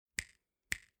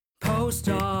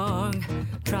Postdoc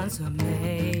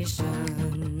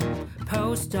transformation.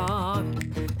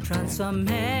 Postdoc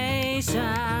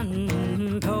transformation.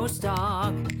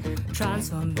 Postdoc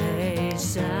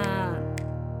transformation.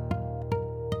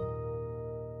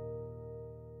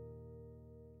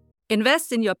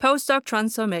 Invest in your postdoc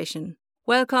transformation.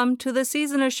 Welcome to the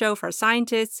seasonal show for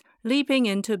scientists leaping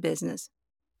into business.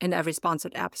 In every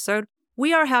sponsored episode,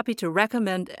 we are happy to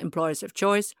recommend employers of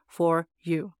choice for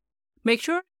you. Make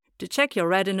sure to check your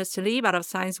readiness to leap out of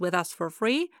science with us for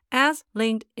free, as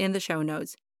linked in the show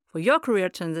notes. For your career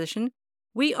transition,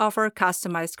 we offer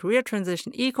customized career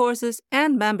transition e-courses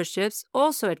and memberships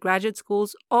also at graduate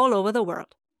schools all over the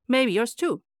world. Maybe yours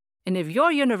too. And if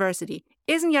your university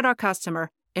isn't yet our customer,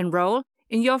 enroll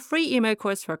in your free email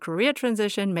course for career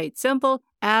transition made simple,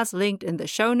 as linked in the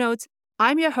show notes.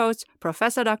 I'm your host,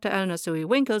 Professor Dr. Eleanor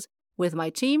Sui-Winkels, with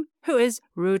my team who is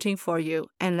rooting for you.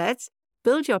 And let's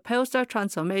build your postdoc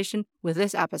transformation with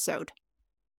this episode.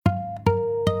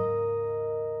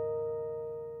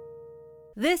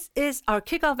 This is our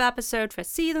kickoff episode for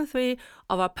Season 3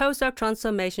 of our postdoc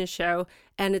transformation show,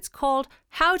 and it's called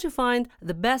How to Find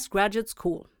the Best Graduate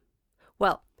School.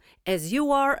 Well, as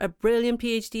you are a brilliant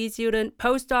PhD student,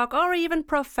 postdoc, or even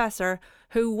professor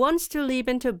who wants to leap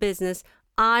into business,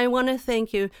 I want to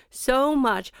thank you so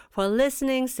much for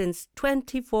listening since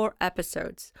 24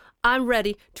 episodes. I'm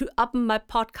ready to up my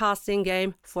podcasting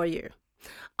game for you.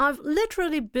 I've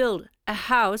literally built a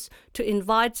house to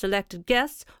invite selected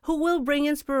guests who will bring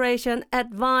inspiration,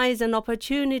 advice, and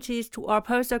opportunities to our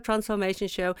postdoc transformation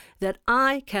show that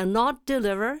I cannot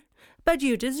deliver, but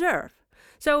you deserve.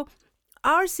 So,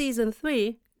 our Season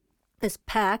 3 is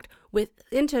packed with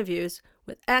interviews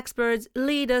with experts,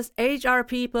 leaders, HR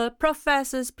people,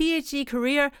 professors, PhD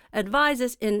career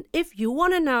advisors, and if you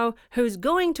want to know who's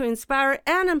going to inspire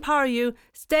and empower you,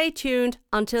 stay tuned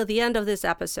until the end of this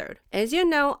episode. As you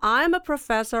know, I'm a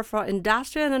professor for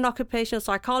industrial and occupational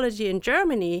psychology in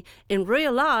Germany in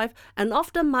real life, and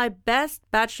often my best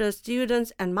bachelor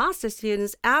students and master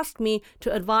students ask me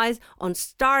to advise on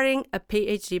starting a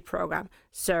PhD program.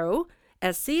 So,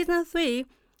 as Season 3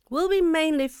 will be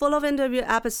mainly full of interview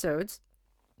episodes,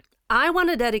 I want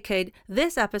to dedicate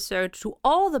this episode to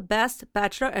all the best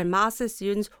bachelor and master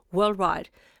students worldwide.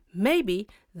 Maybe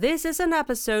this is an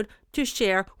episode to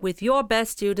share with your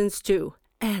best students too.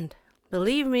 And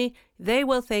believe me, they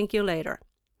will thank you later.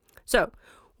 So,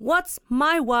 what's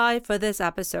my why for this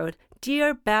episode,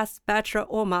 dear best bachelor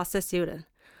or master student?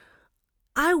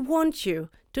 I want you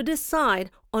to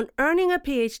decide on earning a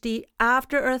PhD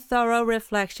after a thorough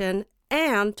reflection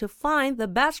and to find the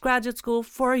best graduate school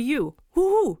for you.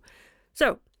 Woohoo!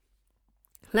 So,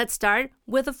 let's start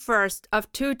with the first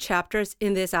of 2 chapters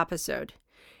in this episode.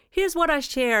 Here's what I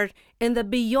shared in the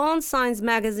Beyond Science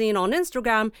magazine on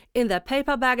Instagram, in the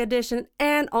paperback edition,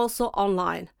 and also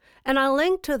online. And I'll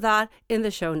link to that in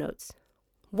the show notes.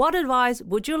 What advice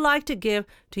would you like to give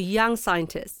to young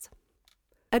scientists?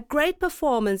 A great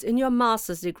performance in your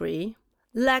master's degree,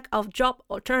 lack of job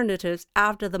alternatives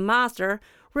after the master,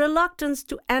 reluctance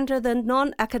to enter the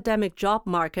non-academic job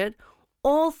market,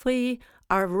 all 3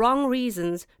 are wrong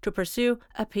reasons to pursue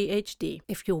a PhD.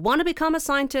 If you want to become a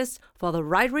scientist for the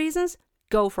right reasons,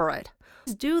 go for it.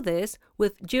 Do this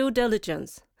with due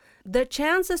diligence. The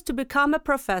chances to become a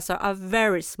professor are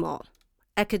very small.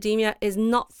 Academia is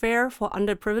not fair for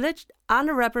underprivileged,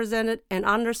 underrepresented, and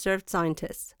underserved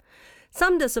scientists.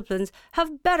 Some disciplines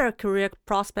have better career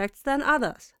prospects than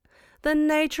others. The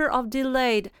nature of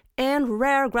delayed and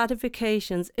rare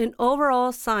gratifications in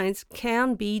overall science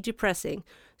can be depressing.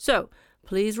 So,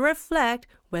 please reflect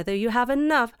whether you have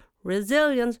enough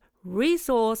resilience,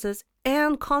 resources,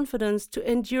 and confidence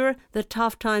to endure the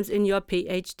tough times in your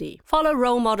PhD. Follow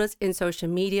role models in social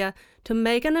media to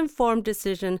make an informed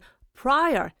decision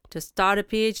prior to start a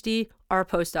PhD or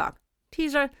postdoc.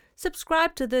 Teaser,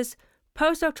 subscribe to this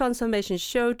postdoc transformation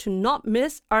show to not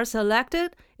miss our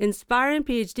selected inspiring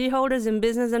PhD holders in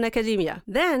business and academia.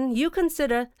 Then you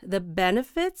consider the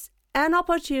benefits and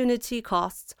opportunity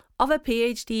costs of a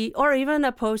PhD or even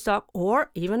a postdoc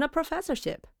or even a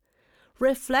professorship.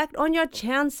 Reflect on your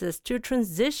chances to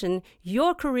transition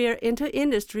your career into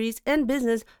industries and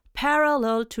business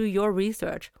parallel to your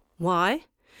research. Why?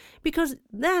 Because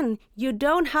then you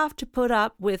don't have to put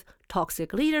up with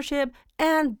toxic leadership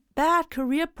and bad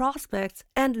career prospects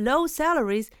and low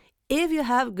salaries if you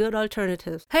have good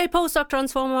alternatives. Hey postdoc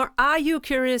transformer, are you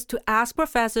curious to ask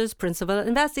professors, principal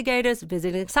investigators,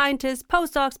 visiting scientists,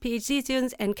 postdocs, PhD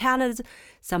students, and candidates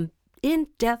some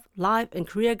in-depth life and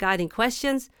career guiding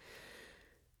questions?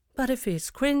 But it feels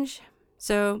cringe,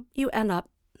 so you end up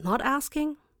not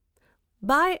asking?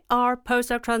 Buy our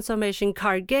postdoc transformation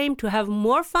card game to have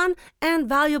more fun and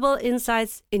valuable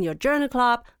insights in your journal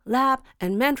club, lab,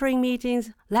 and mentoring meetings,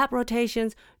 lab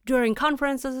rotations, during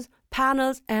conferences,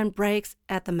 panels, and breaks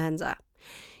at the Mensa.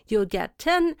 You'll get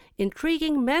 10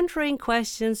 intriguing mentoring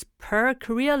questions per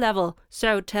career level.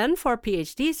 So 10 for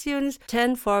PhD students,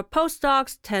 10 for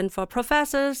postdocs, 10 for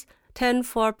professors, 10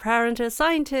 for parental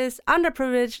scientists,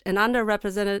 underprivileged and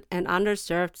underrepresented and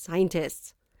underserved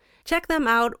scientists. Check them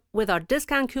out with our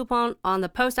discount coupon on the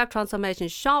Postdoc Transformation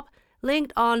shop,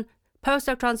 linked on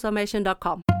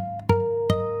postdoctransformation.com.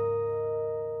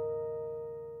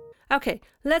 Okay,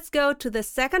 let's go to the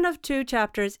second of 2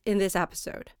 chapters in this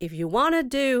episode. If you want to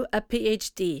do a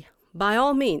PhD, by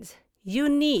all means, you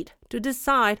need to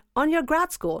decide on your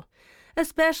grad school,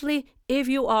 especially if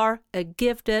you are a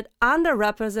gifted,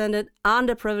 underrepresented,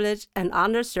 underprivileged, and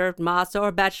underserved master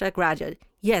or bachelor graduate.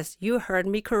 Yes, you heard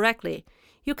me correctly.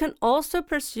 You can also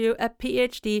pursue a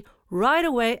PhD right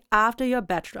away after your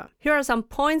bachelor. Here are some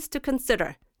points to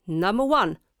consider. Number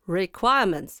 1,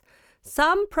 requirements.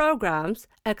 Some programs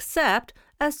accept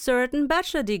a certain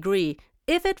bachelor degree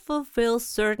if it fulfills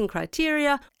certain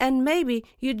criteria, and maybe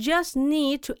you just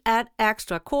need to add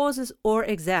extra courses or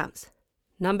exams.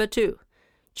 Number 2,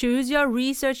 choose your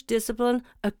research discipline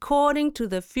according to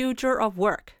the future of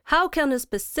work. How can a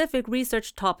specific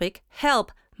research topic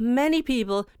help many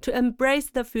people to embrace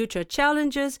the future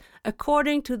challenges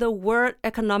according to the World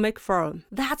Economic Forum?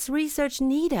 That's research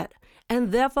needed,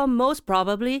 and therefore most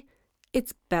probably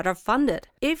it's better funded.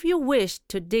 If you wish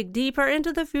to dig deeper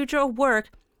into the future of work,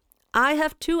 I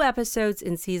have 2 episodes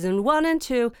in season 1 and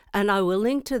 2, and I will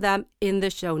link to them in the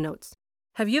show notes.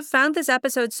 Have you found this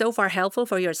episode so far helpful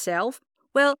for yourself?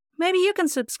 Well, maybe you can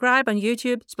subscribe on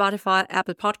YouTube, Spotify,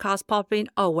 Apple Podcasts, Podbean,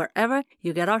 or wherever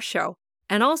you get our show.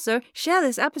 And also share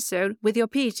this episode with your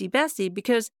PhD bestie,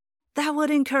 because that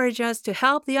would encourage us to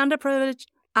help the underprivileged,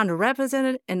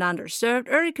 underrepresented, and underserved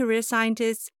early career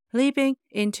scientists leaping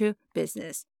into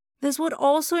business. This would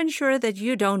also ensure that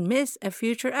you don't miss a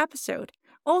future episode.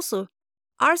 Also,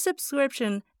 our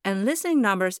subscription and listening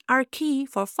numbers are key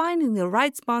for finding the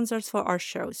right sponsors for our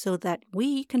show so that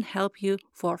we can help you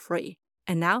for free.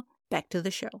 And now, back to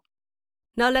the show.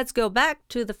 Now let's go back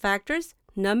to the factors.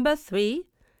 Number 3,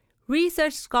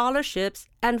 research scholarships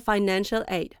and financial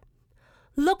aid.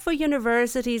 Look for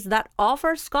universities that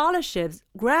offer scholarships,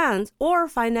 grants, or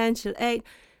financial aid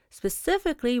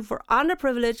specifically for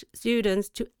underprivileged students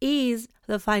to ease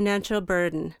the financial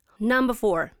burden. Number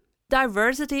 4,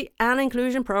 diversity and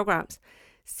inclusion programs.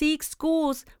 Seek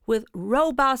schools with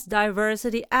robust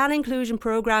diversity and inclusion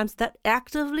programs that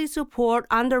actively support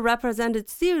underrepresented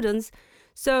students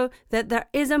so that there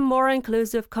is a more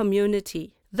inclusive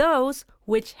community. Those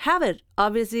which haven't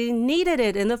obviously needed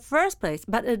it in the first place,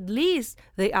 but at least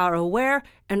they are aware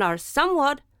and are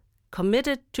somewhat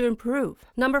committed to improve.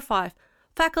 Number 5,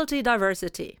 faculty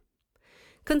diversity.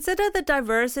 Consider the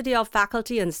diversity of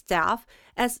faculty and staff,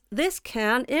 as this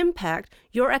can impact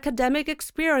your academic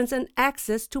experience and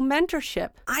access to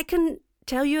mentorship. I can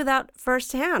tell you that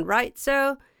firsthand, right?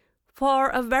 So for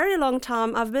a very long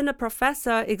time, I've been a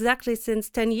professor exactly since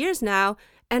 10 years now,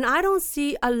 and I don't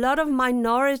see a lot of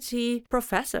minority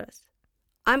professors.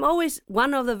 I'm always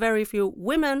one of the very few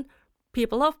women,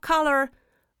 people of color,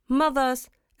 mothers,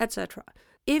 etc.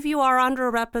 If you are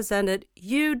underrepresented,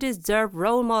 you deserve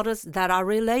role models that are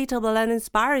relatable and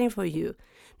inspiring for you,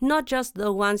 not just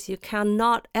the ones you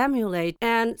cannot emulate.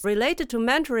 And related to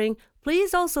mentoring,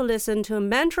 please also listen to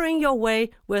Mentoring Your Way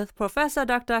with Professor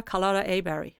Dr. Carlotta A.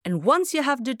 Berry. And once you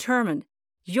have determined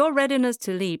your readiness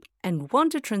to leap and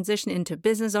want to transition into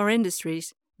business or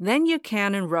industries, then you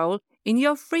can enroll in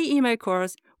your free email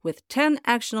course with 10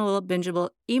 actionable,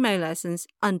 bingeable email lessons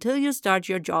until you start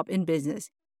your job in business.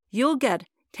 You'll get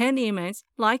 10 emails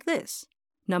like this.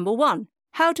 Number 1,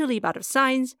 how to leap out of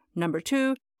science. Number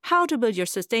 2, how to build your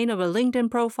sustainable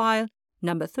LinkedIn profile.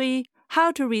 Number 3,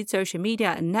 how to read social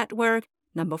media and network.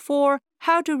 Number 4,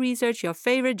 how to research your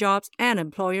favorite jobs and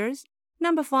employers.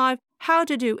 Number 5, how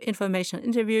to do informational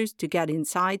interviews to get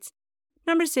insights.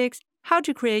 Number 6, how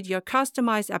to create your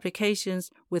customized applications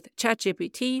with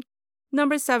ChatGPT.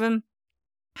 Number 7,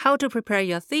 how to prepare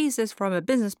your thesis from a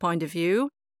business point of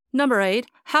view. Number 8,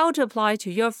 how to apply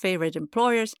to your favorite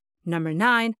employers. Number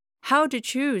 9, how to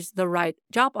choose the right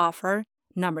job offer.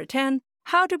 Number 10,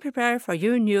 how to prepare for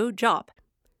your new job.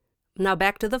 Now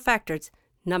back to the factors.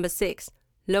 Number 6,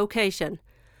 location.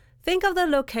 Think of the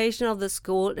location of the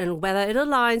school and whether it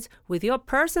aligns with your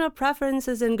personal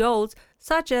preferences and goals,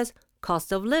 such as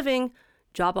cost of living,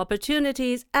 job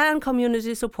opportunities, and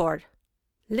community support.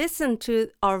 Listen to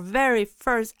our very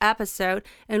first episode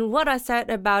and what I said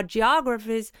about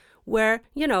geographies where,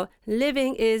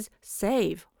 living is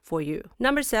safe for you.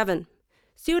 Number 7,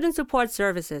 student support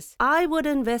services. I would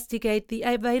investigate the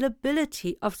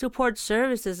availability of support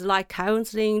services like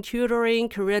counseling, tutoring,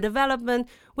 career development,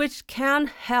 which can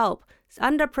help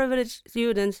underprivileged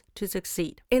students to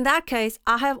succeed. In that case,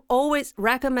 I have always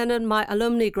recommended my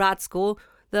alumni grad school,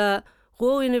 the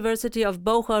Ruhr University of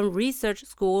Bochum Research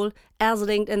School, as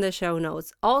linked in the show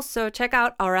notes. Also, check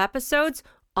out our episodes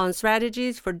on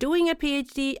strategies for doing a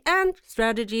PhD and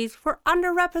strategies for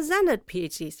underrepresented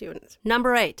PhD students.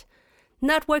 Number 8,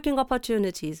 networking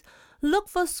opportunities. Look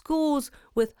for schools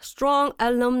with strong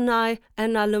alumni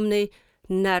and alumni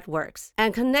networks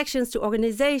and connections to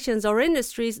organizations or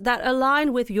industries that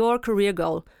align with your career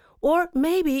goal. Or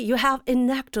maybe you have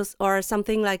Enactus or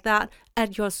something like that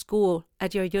at your school,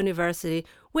 at your university,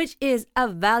 which is a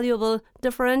valuable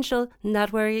differential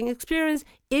networking experience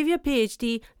if your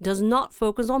PhD does not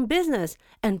focus on business.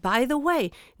 And by the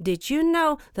way, did you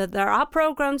know that there are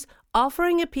programs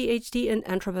offering a PhD in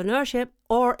entrepreneurship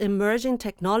or emerging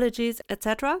technologies,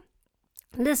 etc.?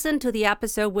 Listen to the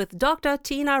episode with Dr.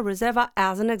 Tina Ruseva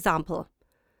as an example.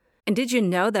 And did you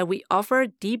know that we offer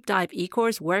deep dive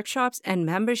e-course workshops and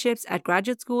memberships at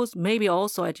graduate schools, maybe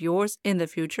also at yours in the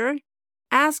future?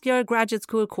 Ask your graduate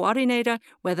school coordinator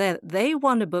whether they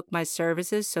want to book my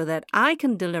services so that I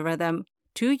can deliver them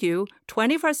to you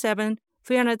 24/7,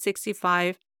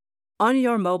 365 on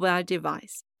your mobile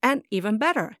device. And even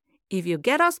better, if you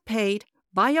get us paid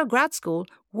by your grad school,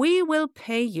 we will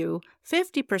pay you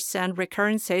 50%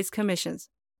 recurring sales commissions.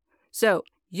 So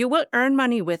you will earn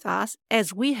money with us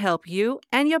as we help you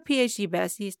and your PhD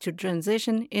besties to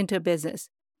transition into business.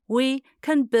 We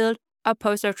can build a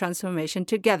postdoc transformation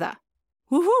together.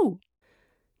 Woohoo!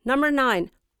 Number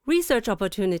 9, research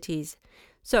opportunities.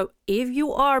 So if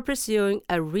you are pursuing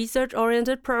a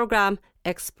research-oriented program,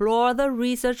 explore the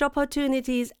research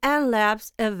opportunities and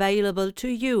labs available to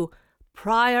you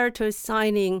prior to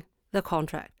signing the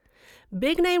contract.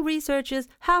 Big-name researchers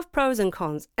have pros and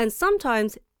cons, and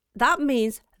sometimes that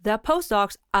means their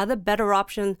postdocs are the better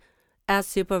option as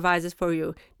supervisors for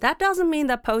you. That doesn't mean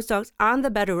that postdocs aren't the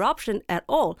better option at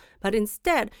all, but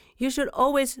instead, you should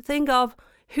always think of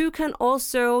who can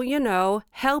also,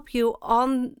 help you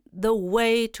on the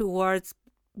way towards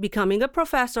becoming a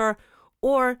professor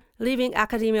or leaving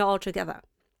academia altogether.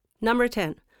 Number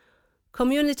 10,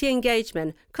 community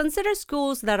engagement. Consider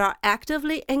schools that are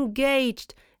actively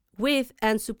engaged with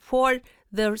and support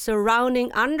the surrounding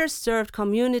underserved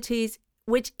communities,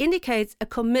 which indicates a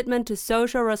commitment to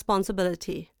social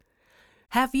responsibility.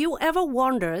 Have you ever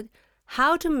wondered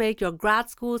how to make your grad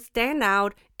school stand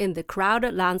out in the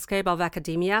crowded landscape of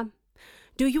academia?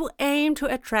 Do you aim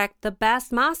to attract the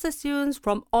best master students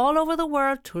from all over the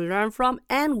world to learn from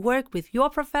and work with your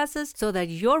professors so that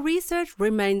your research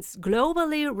remains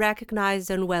globally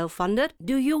recognized and well-funded?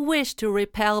 Do you wish to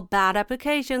repel bad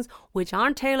applications which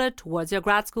aren't tailored towards your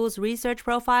grad school's research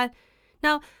profile?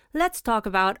 Now, let's talk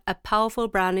about a powerful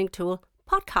branding tool,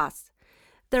 podcasts.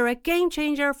 They're a game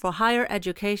changer for higher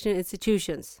education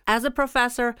institutions. As a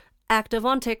professor, active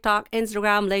on TikTok,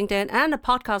 Instagram, LinkedIn, and a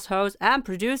podcast host and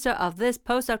producer of this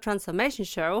postdoc transformation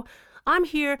show, I'm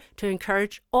here to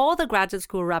encourage all the graduate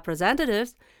school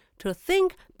representatives to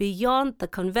think beyond the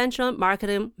conventional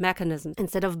marketing mechanism.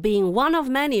 Instead of being one of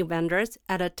many vendors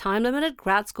at a time-limited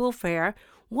grad school fair,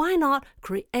 why not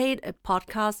create a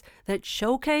podcast that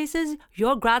showcases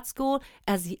your grad school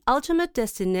as the ultimate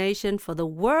destination for the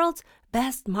world's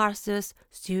best master's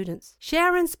students?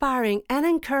 Share inspiring and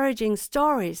encouraging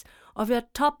stories of your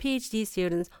top PhD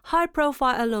students,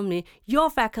 high-profile alumni, your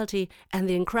faculty, and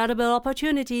the incredible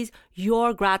opportunities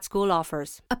your grad school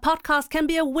offers. A podcast can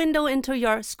be a window into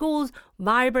your school's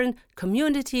vibrant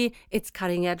community, its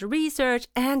cutting-edge research,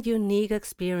 and unique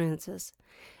experiences.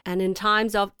 And in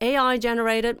times of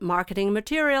AI-generated marketing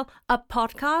material, a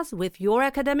podcast with your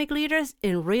academic leaders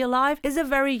in real life is a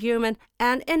very human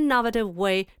and innovative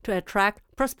way to attract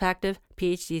prospective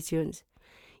PhD students.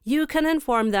 You can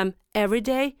inform them every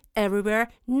day, everywhere,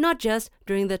 not just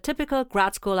during the typical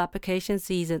grad school application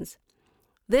seasons.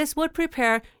 This would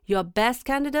prepare your best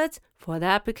candidates for the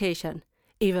application.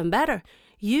 Even better,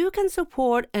 you can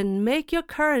support and make your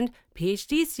current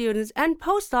PhD students and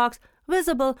postdocs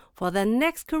visible for their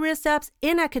next career steps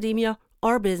in academia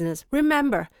or business.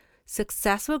 Remember,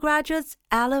 successful graduates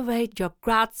elevate your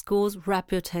grad school's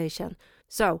reputation.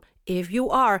 So, if you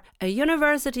are a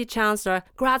university chancellor,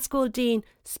 grad school dean,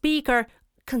 speaker,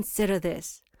 consider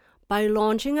this. By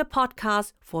launching a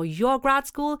podcast for your grad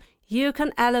school, you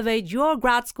can elevate your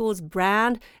grad school's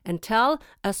brand and tell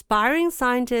aspiring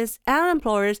scientists and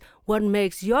employers what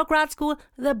makes your grad school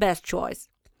the best choice.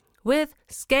 With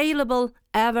scalable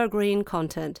evergreen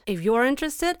content. If you're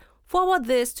interested, forward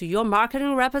this to your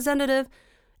marketing representative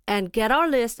and get our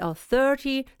list of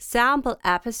 30 sample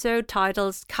episode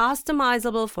titles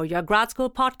customizable for your grad school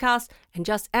podcast, and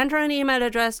just enter an email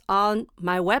address on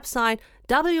my website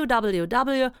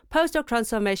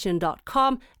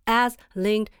www.postdoctransformation.com as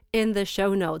linked in the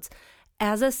show notes.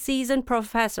 As a seasoned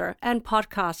professor and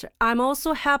podcaster, I'm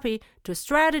also happy to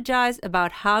strategize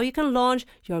about how you can launch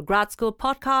your grad school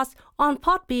podcast on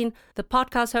Podbean, the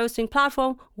podcast hosting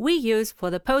platform we use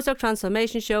for the Postdoc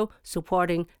Transformation Show,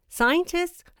 supporting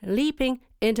scientists leaping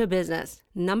into business.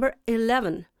 Number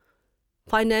 11,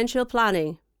 financial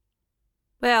planning.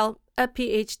 Well, a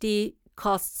PhD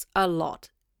costs a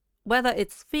lot, whether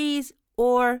it's fees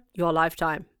or your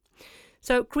lifetime.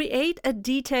 So create a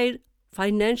detailed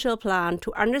financial plan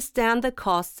to understand the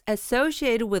costs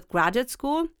associated with graduate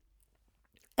school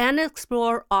and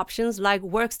explore options like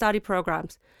work-study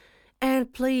programs.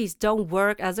 And please don't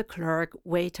work as a clerk,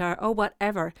 waiter, or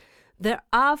whatever. There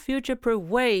are future-proof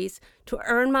ways to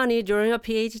earn money during a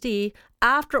PhD.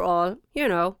 After all,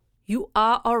 you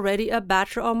are already a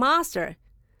bachelor or master.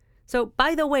 So,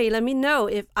 by the way, let me know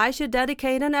if I should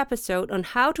dedicate an episode on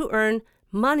how to earn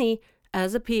money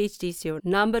as a PhD student.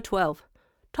 Number 12.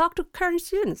 Talk to current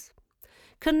students.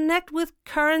 Connect with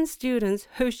current students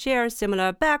who share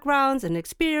similar backgrounds and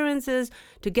experiences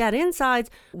to get insights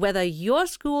whether your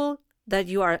school that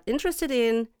you are interested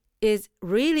in is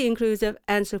really inclusive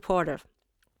and supportive.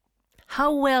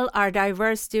 How well are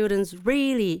diverse students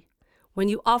really when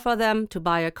you offer them to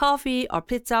buy a coffee or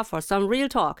pizza for some real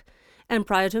talk? And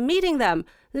prior to meeting them,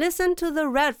 listen to the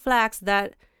red flags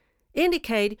that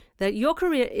indicate that your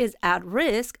career is at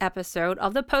risk episode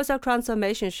of the Postdoc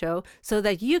Transformation Show so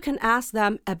that you can ask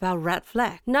them about red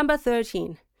flags. Number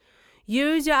 13,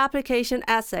 use your application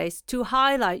essays to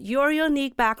highlight your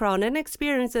unique background and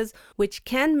experiences, which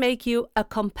can make you a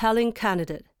compelling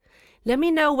candidate. Let me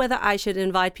know whether I should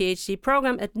invite PhD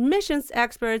program admissions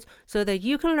experts so that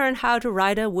you can learn how to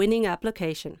write a winning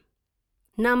application.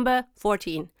 Number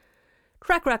 14.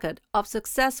 Track record of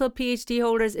successful PhD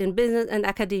holders in business and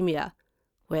academia.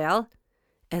 Well,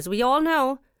 as we all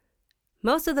know,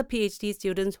 most of the PhD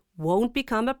students won't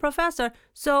become a professor,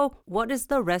 so what is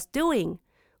the rest doing?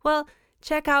 Well,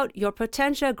 check out your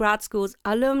potential grad school's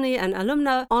alumni and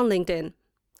alumna on LinkedIn.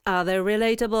 Are they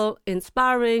relatable,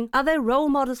 inspiring? Are they role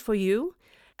models for you?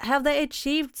 Have they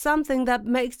achieved something that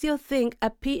makes you think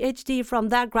a PhD from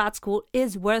that grad school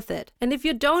is worth it? And if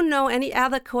you don't know any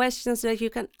other questions that you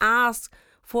can ask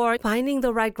for finding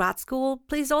the right grad school,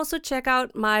 please also check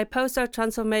out my Postdoc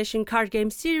Transformation card game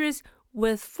series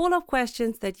full of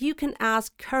questions that you can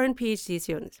ask current PhD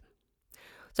students.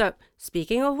 So,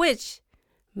 speaking of which,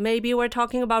 maybe we're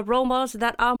talking about role models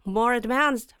that are more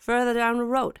advanced further down the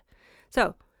road.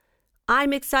 So,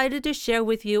 I'm excited to share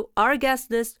with you our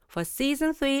guest list for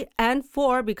season 3 and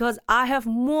 4 because I have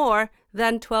more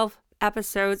than 12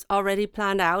 episodes already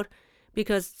planned out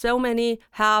because so many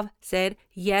have said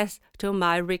yes to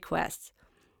my requests.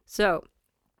 So,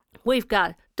 we've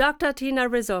got Dr. Tina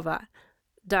Rizova,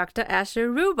 Dr. Asher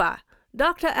Ruba,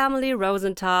 Dr. Emily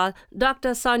Rosenthal,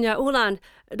 Dr. Sonia Uland,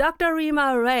 Dr.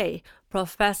 Rima Ray,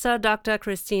 Professor Dr.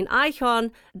 Christine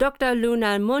Eichhorn, Dr.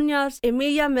 Luna Munoz,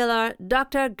 Emilia Miller,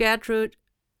 Dr. Gertrude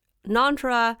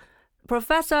Nontra,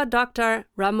 Professor Dr.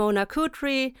 Ramona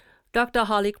Kutri, Dr.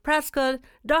 Holly Prescott,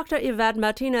 Dr. Yvette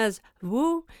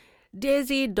Martinez-Wu,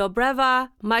 Daisy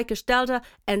Dobreva, Maike Stelter,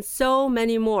 and so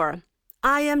many more.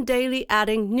 I am daily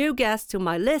adding new guests to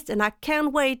my list, and I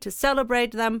can't wait to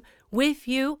celebrate them with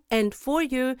you and for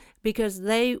you because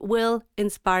they will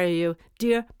inspire you,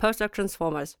 dear Postdoc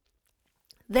Transformers.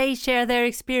 They share their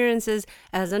experiences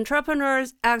as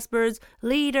entrepreneurs, experts,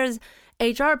 leaders,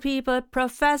 HR people,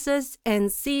 professors,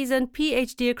 and seasoned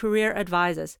PhD career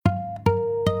advisors.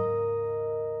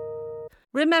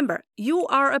 Remember, you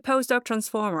are a postdoc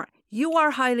transformer. You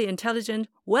are highly intelligent,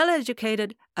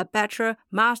 well-educated, a bachelor,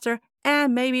 master,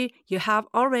 and maybe you have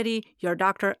already your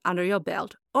doctor under your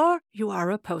belt, or you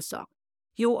are a postdoc.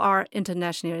 You are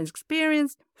internationally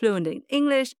experienced, fluent in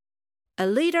English, a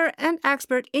leader and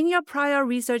expert in your prior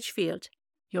research field.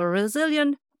 You're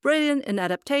resilient, brilliant in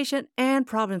adaptation and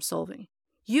problem solving.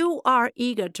 You are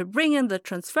eager to bring in the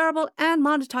transferable and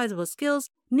monetizable skills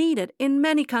needed in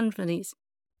many companies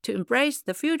to embrace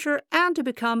the future and to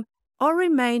become or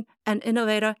remain an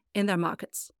innovator in their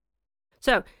markets.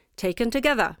 So, taken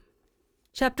together.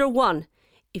 Chapter 1.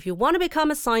 If you want to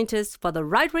become a scientist for the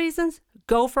right reasons,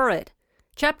 go for it.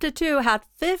 Chapter 2 had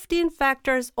 15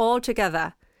 factors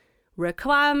altogether.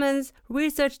 Requirements,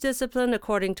 research discipline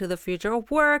according to the future of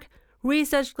work,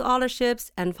 research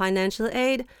scholarships and financial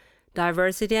aid,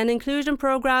 diversity and inclusion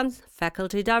programs,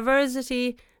 faculty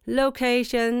diversity,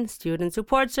 location, student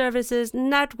support services,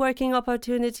 networking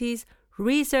opportunities,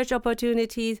 research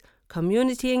opportunities,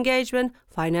 community engagement,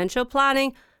 financial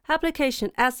planning,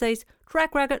 application essays,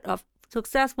 track record of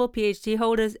successful PhD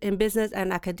holders in business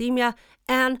and academia,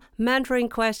 and mentoring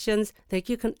questions that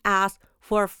you can ask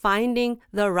for finding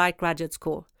the right graduate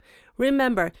school.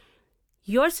 Remember,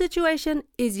 your situation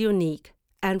is unique,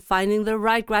 and finding the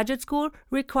right graduate school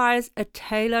requires a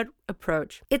tailored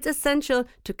approach. It's essential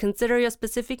to consider your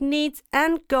specific needs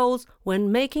and goals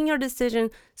when making your decision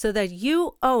so that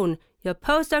you own your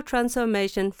postdoc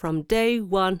transformation from day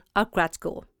one of grad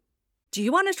school. Do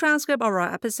you want a transcript of our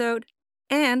episode?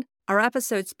 And our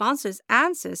episode sponsors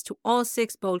answers to all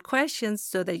 6 bold questions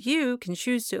so that you can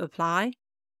choose to apply.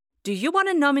 Do you want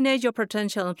to nominate your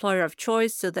potential employer of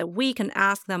choice so that we can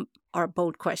ask them our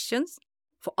bold questions?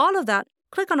 For all of that,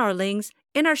 click on our links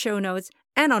in our show notes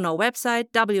and on our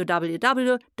website,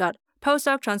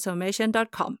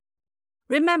 www.postdoctransformation.com.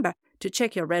 Remember to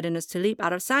check your readiness to leap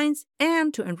out of science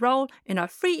and to enroll in our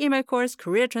free email course,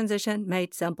 Career Transition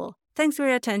Made Simple. Thanks for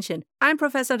your attention. I'm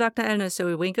Professor Dr. Eleanor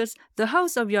Zoe Winkels, the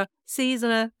host of your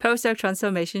seasonal Postdoc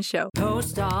Transformation Show.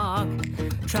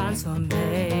 Postdoc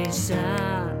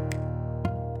Transformation.